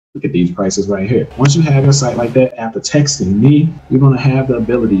Look at these prices right here. Once you have your site like that, after texting me, you're going to have the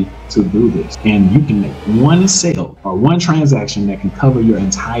ability to do this. And you can make one sale or one transaction that can cover your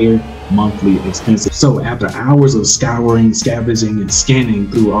entire monthly expenses. So after hours of scouring, scavenging, and scanning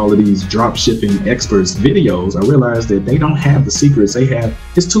through all of these drop shipping experts videos, I realized that they don't have the secrets.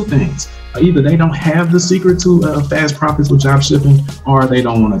 It's two things. Either they don't have the secret to fast profits with drop shipping, or they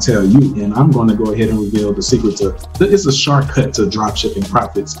don't want to tell you. And I'm going to go ahead and reveal the secret to, it's a shortcut to drop shipping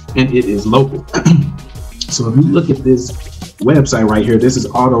profits, and it is local. So if you look at this website right here, this is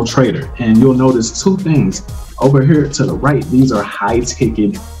Auto Trader, and you'll notice two things. Over here to the right, these are high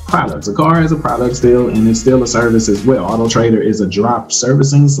ticket products. A car is a product still, and it's still a service as well. Auto Trader is a drop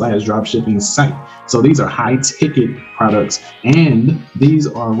servicing / drop shipping site. So these are high ticket products, and these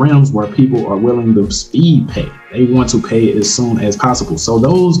are realms where people are willing to speed pay. They want to pay as soon as possible. So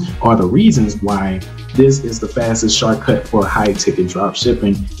those are the reasons why this is the fastest shortcut for high ticket drop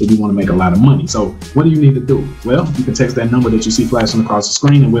shipping if you want to make a lot of money. So what do you need to do? Well, you can text that number that you see flashing across the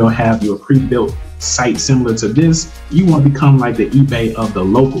screen, and we'll have your pre-built site similar to this. You want to become like the eBay of the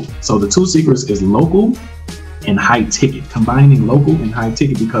local. So the two secrets is local and high ticket, combining local and high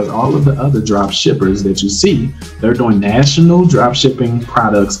ticket, because all of the other drop shippers that you see, they're doing national drop shipping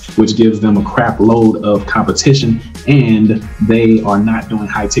products, which gives them a crap load of competition, and they are not doing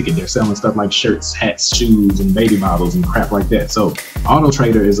high ticket. They're selling stuff like shirts, hats, shoes, and baby bottles and crap like that. So Auto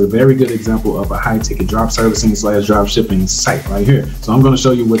Trader is a very good example of a high ticket drop servicing / drop shipping site right here. So I'm going to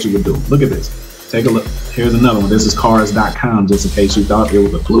show you what you would do. Look at this. Take a look. Here's another one. This is cars.com, just in case you thought it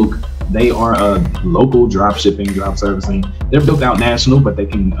was a fluke. They are a local drop shipping, drop servicing. They're built out national, but they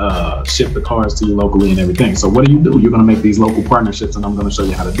can ship the cars to you locally and everything. So what do? You're going to make these local partnerships, and I'm going to show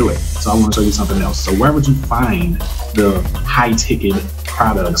you how to do it. So I want to show you something else. So where would you find the high ticket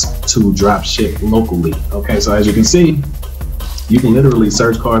products to drop ship locally? Okay, so as you can see, you can literally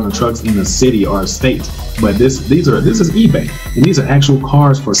search cars and trucks in a city or a state, but this is eBay, and these are actual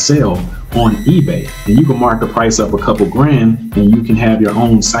cars for sale on eBay, and you can mark the price up a couple grand, and you can have your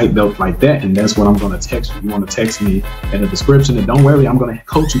own site built like that. And that's what I'm going to text you. You want to text me in the description, and don't worry, I'm going to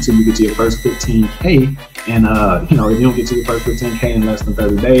coach you till you get to your first 15K. And if you don't get to your first 15K in less than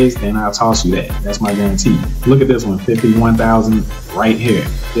 30 days, then I'll toss you that. That's my guarantee. Look at this one, 51,000 right here,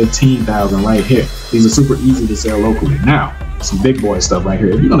 15,000 right here. These are super easy to sell locally. Now, some big boy stuff right here.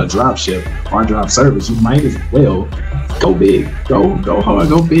 If you're gonna drop ship or drop service, you might as well go big, go hard,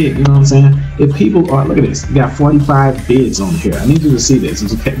 go big. You know what I'm saying? If people are, look at this, you got 45 bids on here. I need you to see this,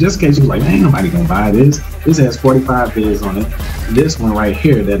 just in case you're like, ain't nobody gonna buy this. This has 45 bids on it. This one right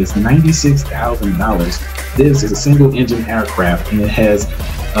here, that is $96,000. This is a single engine aircraft, and it has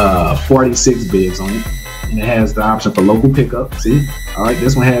 46 bids on it. And it has the option for local pickup. See, all right,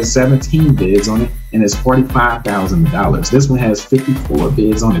 this one has 17 bids on it, and it's $45,000. This one has 54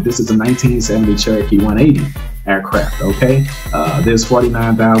 bids on it. This is a 1970 Cherokee 180 aircraft. Okay, this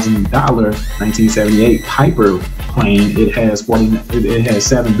 $49,000 1978 Piper plane. It has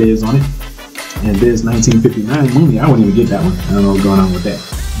 7 bids on it, and this 1959 Mooney. I wouldn't even get that one. I don't know what's going on with that.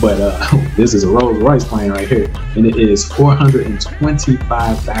 But this is a Rolls Royce plane right here, and it is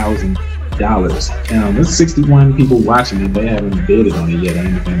 $425,000. There's 61 people watching it. They haven't bidded on it yet or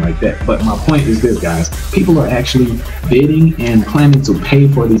anything like that. But my point is this, guys. People are actually bidding and planning to pay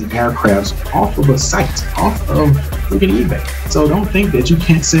for these aircrafts off of a site, off of freaking eBay. So don't think that you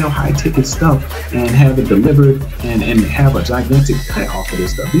can't sell high ticket stuff and have it delivered and have a gigantic cut off of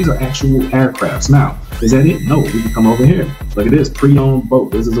this stuff. These are actual aircrafts. Now, is that it? No, we can come over here. Look at this pre-owned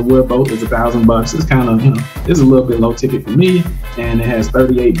boat. This is a wood boat. It's $1,000. It's kind of, this is a little bit low ticket for me, and it has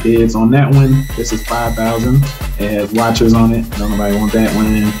 38 bids on that one. This is $5,000. It has watchers on it. Don't nobody want that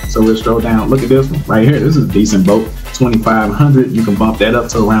one. So we'll scroll down. Look at this one right here. This is a decent boat. $2,500. You can bump that up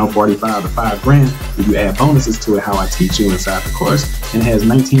to around 45 to 5 grand if you add bonuses to it, how I teach you inside the course. And it has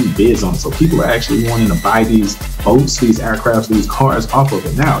 19 bids on it. So people are actually wanting to buy these boats, these aircrafts, these cars off of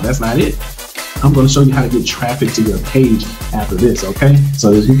it. Now, that's not it. I'm going to show you how to get traffic to your page after this, okay?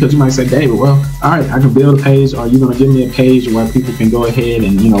 So because you might say, David, well, all right, I can build a page, or you're going to give me a page where people can go ahead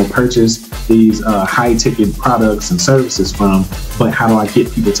and, purchase these high ticket products and services from, but how do I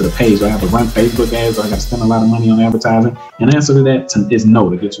get people to the page? Do I have to run Facebook ads, or I got to spend a lot of money on advertising? And the answer to that is no.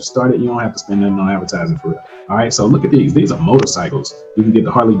 To get you started, you don't have to spend nothing on advertising for it. All right, so look at these. These are motorcycles. You can get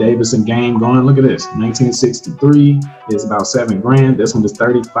the Harley Davidson game going. Look at this, 1963. It's about 7 grand. This one is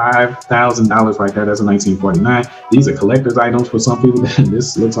 $35,000 right there. That's a 1949. These are collector's items for some people.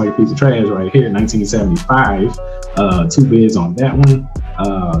 This looks like a piece of trash right here. 1975. 2 bids on that one.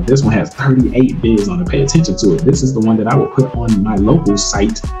 This one has 38 bids on it. Pay attention to it. This is the one that I will put on my local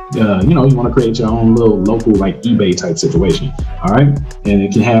site you know, you want to create your own little local like eBay type situation. All right, and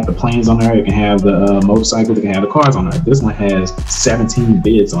it can have the planes on there, it can have the motorcycles, it can have the cars on there. This one has 17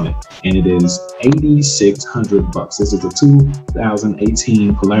 bids on it, and it is $8,600. This is a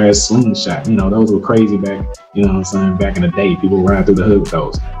 2018 Polaris Slingshot. You know, those were crazy back, you know what I'm saying, back in the day. People ran through the hood with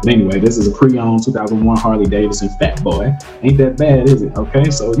those. But anyway, this is a pre-owned 2001 Harley Davidson Fat Boy. Ain't that bad, is it? Okay,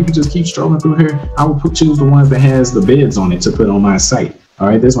 so you can just keep strolling through here. I will choose the ones that has the bids on it to put on my site. All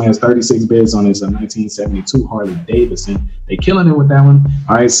right, this one has 36 bids on it. It's a 1972 Harley Davidson. They killing it with that one.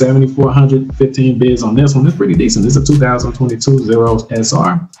 All right, 7,400, 15 bids on this one. It's pretty decent. It's a 2022 Zero SR.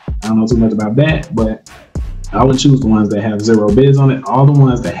 I don't know too much about that, but I would choose the ones that have 0 bids on it. All the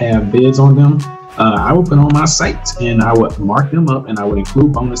ones that have bids on them, I would put on my site, and I would mark them up, and I would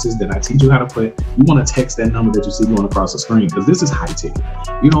include bonuses that I teach you how to put. You want to text that number that you see going across the screen, because this is high ticket.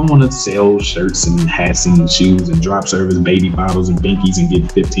 You don't want to sell shirts and hats and shoes and drop service baby bottles and binkies and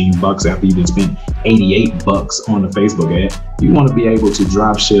get 15 bucks after you just spent 88 bucks on the Facebook ad. You want to be able to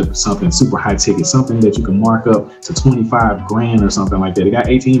drop ship something super high ticket, something that you can mark up to 25 grand or something like that. It got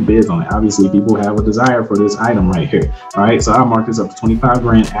 18 bids on it. Obviously, people have a desire for this item right here. All right, so I'll mark this up to 25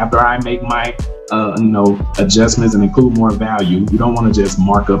 grand after I make my you know, adjustments and include more value. You don't want to just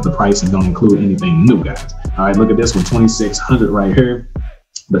mark up the price and don't include anything new, guys. All right, look at this one, 2,600 right here.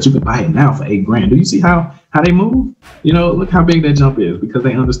 But you can buy it now for 8 grand. Do you see how they move? You know, look how big that jump is, because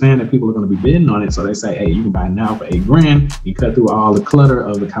they understand that people are going to be bidding on it. So they say, hey, you can buy it now for 8 grand. You cut through all the clutter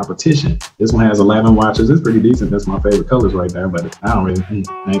of the competition. This one has 11 watches. It's pretty decent. That's my favorite colors right there, but I don't really,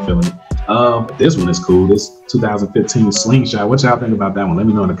 I ain't feeling it. But this one is cool. This 2015 Slingshot. What y'all think about that one? Let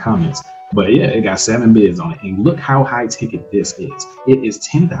me know in the comments. But yeah, it got 7 bids on it. And look how high ticket this is. It is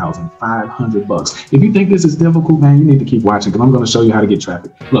 $10,500. If you think this is difficult, man, you need to keep watching, because I'm going to show you how to get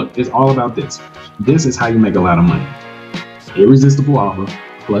traffic. Look, it's all about this. This is how you make a lot of money. Irresistible offer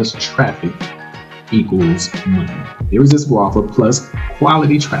plus traffic equals money. Irresistible offer plus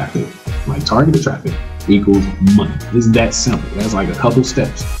quality traffic, like targeted traffic, equals money. It's that simple. That's like a couple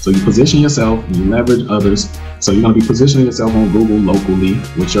steps. So you position yourself and you leverage others. So you're going to be positioning yourself on Google locally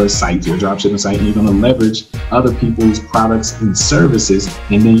with your site, your dropshipping site, and you're going to leverage other people's products and services,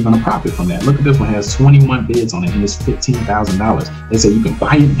 and then you're going to profit from that. Look at this one, has 21 bids on it, and it's $15,000. They say you can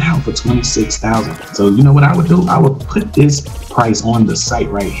buy it now for $26,000. So you know what I would do? I would put this price on the site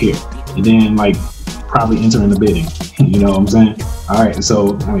right here, and then like probably enter in the bidding. You know what I'm saying? All right,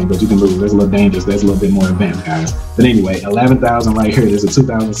 so I mean, but you can lose. That's a little dangerous. That's a little bit more advanced, guys. But anyway, 11,000 right here. There's a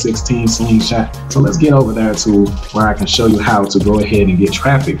 2016 Slingshot. So let's get over there to where I can show you how to go ahead and get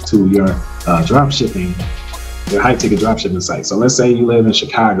traffic to your drop shipping, your high ticket drop shipping site. So let's say you live in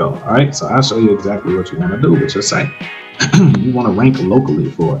Chicago. All right, so I'll show you exactly what you want to do with your site. You want to rank locally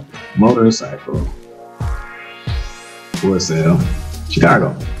for motorcycle for sale,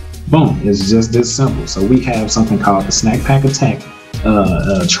 Chicago. Boom, it's just this simple. So we have something called the Snack Pack Attack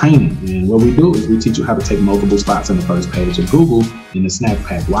training, and what we do is we teach you how to take multiple spots in the first page of Google in the snack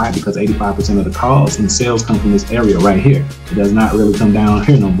pack. Why? Because 85% of the calls and sales come from this area right here. It does not really come down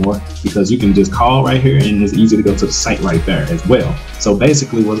here no more, because you can just call right here and it's easy to go to the site right there as well. So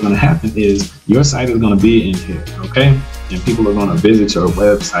basically what's going to happen is your site is going to be in here, okay? And people are going to visit your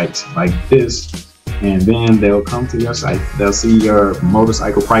website like this, and then they'll come to your site. They'll see your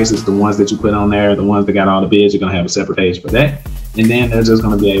motorcycle prices, the ones that you put on there, the ones that got all the bids. You're going to have a separate page for that. And then they're just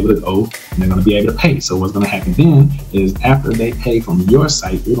going to be able to go and they're going to be able to pay. So what's going to happen then is after they pay from your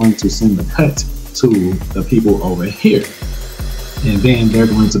site, you're going to send the cut to the people over here. And then they're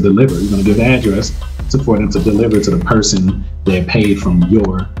going to deliver. You're going to give the address for them to deliver to the person that paid from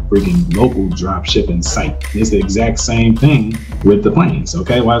your freaking local drop shipping site. It's the exact same thing with the planes.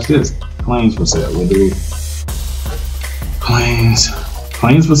 Okay, watch this. Planes for sale. We'll do planes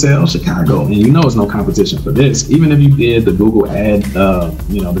for sale, Chicago. And you know it's no competition for this. Even if you did the Google ad,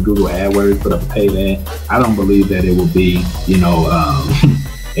 you know, the Google AdWords, put up a paid ad, I don't believe that it will be, you know,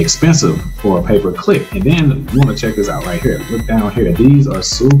 expensive for a pay-per-click. And then you want to check this out right here. Look down here. These are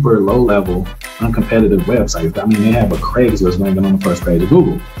super low-level, uncompetitive websites. I mean, they have a Craigslist ranking on the first page of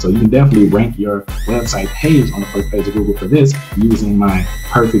Google. So you can definitely rank your website page on the first page of Google for this using my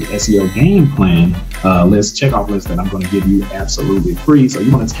perfect SEO game plan checkoff list that I'm going to give you absolutely free. So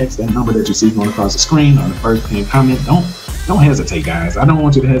you want to text that number that you see going across the screen on the first pinned comment. Don't hesitate, guys. I don't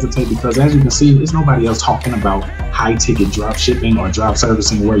want you to hesitate, because as you can see, there's nobody else talking about high ticket drop shipping or drop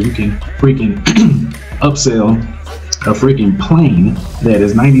servicing where you can freaking upsell a freaking plane that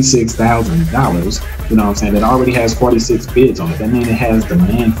is $96,000, you know what I'm saying, that already has 46 bids on it. That means it has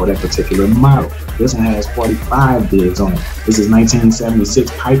demand for that particular model. This one has 45 bids on it. This is 1976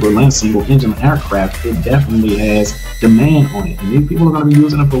 Piper Lynch single engine aircraft. It definitely has demand on it. And these people are going to be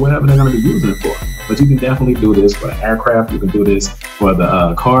using it for whatever they're going to be using it for. But you can definitely do this for the aircraft. You can do this for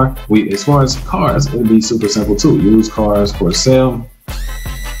the car. As far as cars, it would be super simple too. Use cars for sale,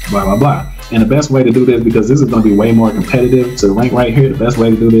 blah, blah, blah. And the best way to do this, because this is going to be way more competitive to rank right here, the best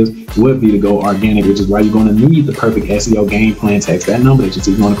way to do this would be to go organic, which is why you're going to need the perfect SEO game plan text, that number that you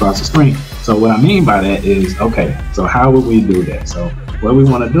see going across the screen. So what I mean by that is, okay, so how would we do that? So what we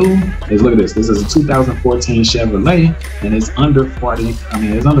want to do is, look at this. This is a 2014 Chevrolet, and it's under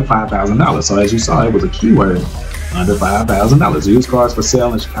it's under $5,000. So as you saw, it was a keyword under $5,000. Used cars for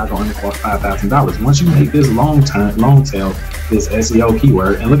sale in Chicago under $5,000. Once you make this long tail, this SEO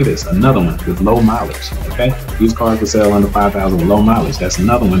keyword, and look at this, another one with low mileage. Okay, used cars for sale under $5,000 with low mileage. That's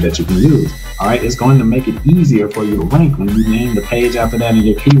another one that you can use. All right, it's going to make it easier for you to rank when you name the page after that, and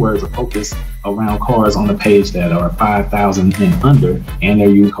your keywords are focused around cars on the page that are 5,000 and under, and they're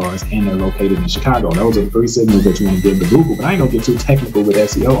used cars, and they're located in Chicago. Those are the 3 signals that you want to give to Google. But I ain't gonna get too technical with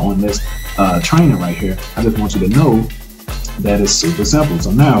SEO on this training right here. I just want you to know that is super simple.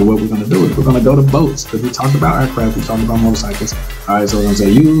 So now what we're going to do is we're going to go to boats, because we talked about aircraft, we talked about motorcycles. All right, so we're going to say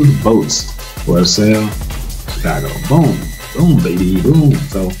use boats for sale Chicago. Boom, boom, baby, boom.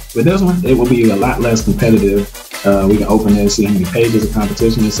 So with this one, it will be a lot less competitive. We can open it and see how many pages of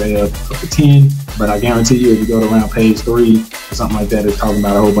competition, and say up to 10. But I guarantee you, if you go to around page 3 or something like that, it's talking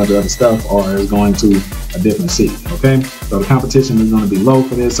about a whole bunch of other stuff, or it's going to a different seat. Okay, so the competition is going to be low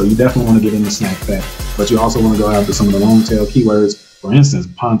for this, so you definitely want to get in the snack pack. But you also want to go after some of the long tail keywords, for instance,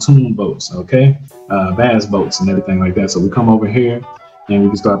 pontoon boats, okay, bass boats and everything like that. So we come over here and we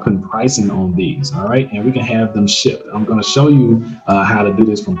can start putting pricing on these. All right, and we can have them shipped. I'm going to show you how to do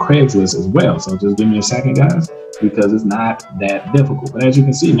this from Craigslist as well. So just give me a second, guys, because it's not that difficult. But as you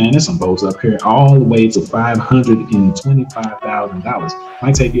can see, man, there's some boats up here all the way to $525,000.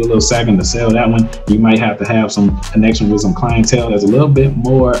 Might take you a little second to sell that one. You might have to have some connection with some clientele that's a little bit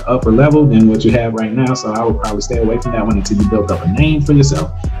more upper level than what you have right now. So I would probably stay away from that one until you built up a name for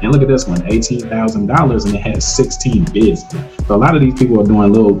yourself. And look at this one, $18,000, and it has 16 bids. So a lot of these people are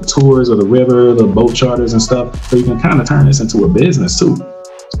doing little tours of the river, the boat charters and stuff. So you can kind of turn this into a business too.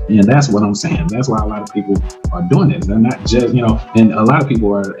 And that's what I'm saying. That's why a lot of people are doing this. They're not just, you know, and a lot of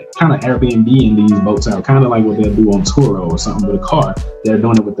people are kind of Airbnb-ing these boats out, kind of like what they'll do on Turo or something with a car. They're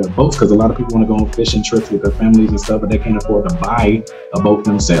doing it with their boats, because a lot of people want to go on fishing trips with their families and stuff, but they can't afford to buy a boat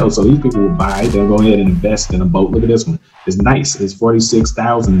themselves. So these people will buy, they'll go ahead and invest in a boat. Look at this one. It's nice. It's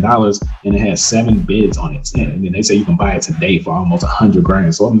 $46,000, and it has 7 bids on it. And then they say you can buy it today for almost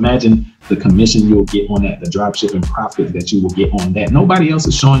 $100,000. So imagine the commission you'll get on that, the drop shipping profit that you will get on that. Nobody else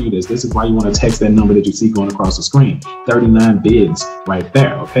is showing you this. This is why you want to text that number that you see going across the screen. 39 bids right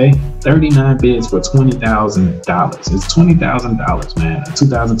there, okay? 39 bids for $20,000. It's $20,000, man. A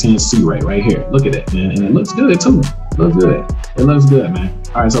 2010 C-Ray right here. Look at it, man. And it looks good too. Looks good. It looks good, man.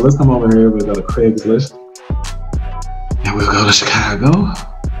 All right, so let's come over here. We'll go to Craigslist. And we'll go to Chicago,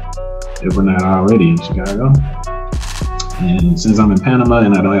 if we're not already in Chicago. And since I'm in Panama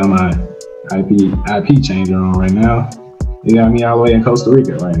and I don't have my IP changer on right now, you got me all the way in Costa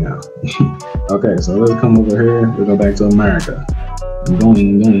Rica right now. Okay, so let's come over here. We'll go back to America. I'm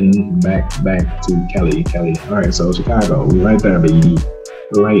going back to Cali. All right, so Chicago, we're right there, baby.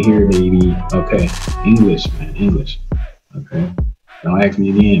 We're right here, baby. Okay, English, man, English. Okay. Don't ask me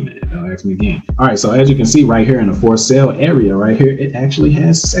again, man. Don't ask me again. All right, so as you can see right here in the for sale area right here, it actually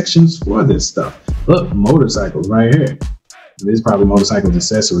has sections for this stuff. Look, motorcycles right here. This is probably motorcycles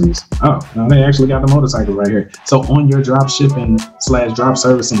accessories. Oh, no, they actually got the motorcycles right here. So on your drop shipping / drop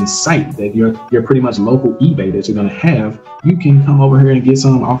servicing site, that your pretty much local eBay that you're gonna have, you can come over here and get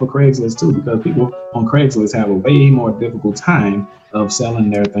some off of Craigslist too, because people on Craigslist have a way more difficult time of selling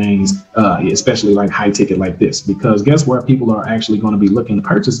their things, especially like high ticket like this, because guess where people are actually going to be looking to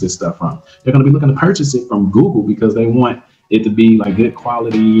purchase this stuff from? They're going to be looking to purchase it from Google, because they want it to be like good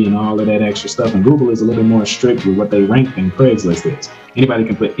quality and all of that extra stuff. And Google is a little bit more strict with what they rank than Craigslist is. Anybody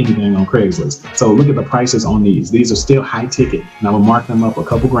can put anything on Craigslist. So look at the prices on these. These are still high ticket. And I will mark them up a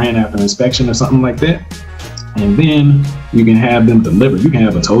couple grand after inspection or something like that. And then you can have them delivered. You can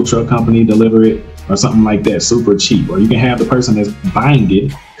have a tow truck company deliver it or something like that, super cheap. Or you can have the person that's buying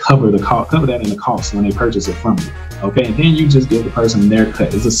it cover that in the cost when they purchase it from you. Okay, and then you just give the person their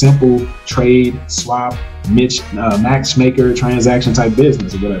cut. It's a simple trade, swap, matchmaker, transaction type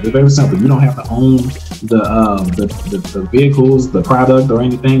business or whatever. It's very simple. You don't have to own the vehicles, the product, or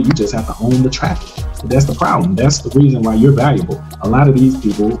anything. You just have to own the traffic. That's the problem. That's the reason why you're valuable. A lot of these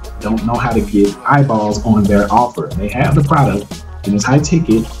people don't know how to get eyeballs on their offer. They have the product and it's high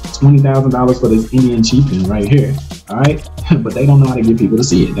ticket, $20,000 for this Indian chieftain right here. All right. But they don't know how to get people to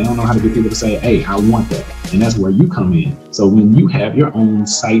see it. They don't know how to get people to say, hey, I want that. And that's where you come in. So when you have your own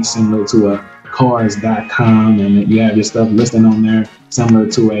site similar to a cars.com and you have your stuff listed on there similar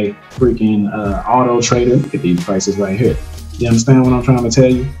to a freaking auto trader, look at these prices right here. You understand what I'm trying to tell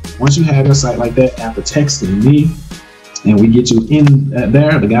you? Once you have your site like that, after texting me and we get you in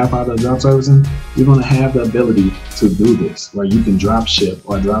there, the Godfather of drop servicing, you're going to have the ability to do this where you can drop ship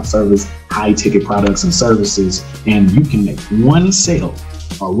or drop service high ticket products and services, and you can make one sale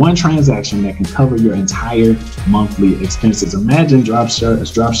or one transaction that can cover your entire monthly expenses. Imagine drop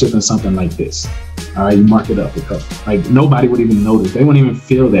shipping something like this. All right, you mark it up because like nobody would even notice. They wouldn't even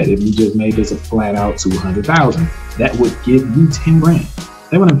feel that if you just made this a flat out 200,000. That would give you 10 grand.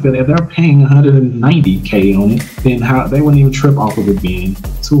 They wouldn't feel it. If they're paying 190K on it, then how they wouldn't even trip off of it being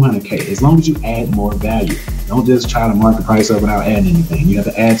 200K. As long as you add more value. Don't just try to mark the price up without adding anything. You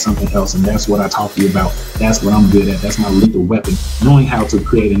have to add something else, and that's what I talk to you about. That's what I'm good at. That's my lethal weapon, knowing how to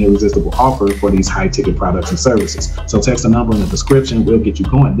create an irresistible offer for these high ticket products and services. So text the number in the description. We'll get you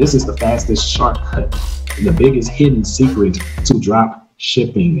going. This is the fastest shortcut, the biggest hidden secret to drop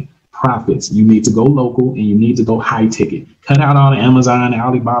shipping profits. You need to go local and you need to go high ticket. Cut out all the Amazon,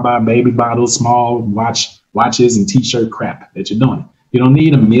 Alibaba, baby bottles, small watches and t-shirt crap that you're doing. You don't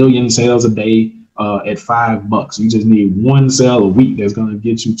need a million sales a day at $5. You just need one sale a week that's going to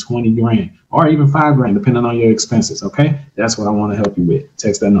get you 20 grand or even 5 grand, depending on your expenses. Okay, that's what I want to help you with.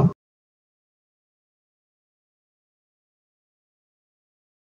 Text that number.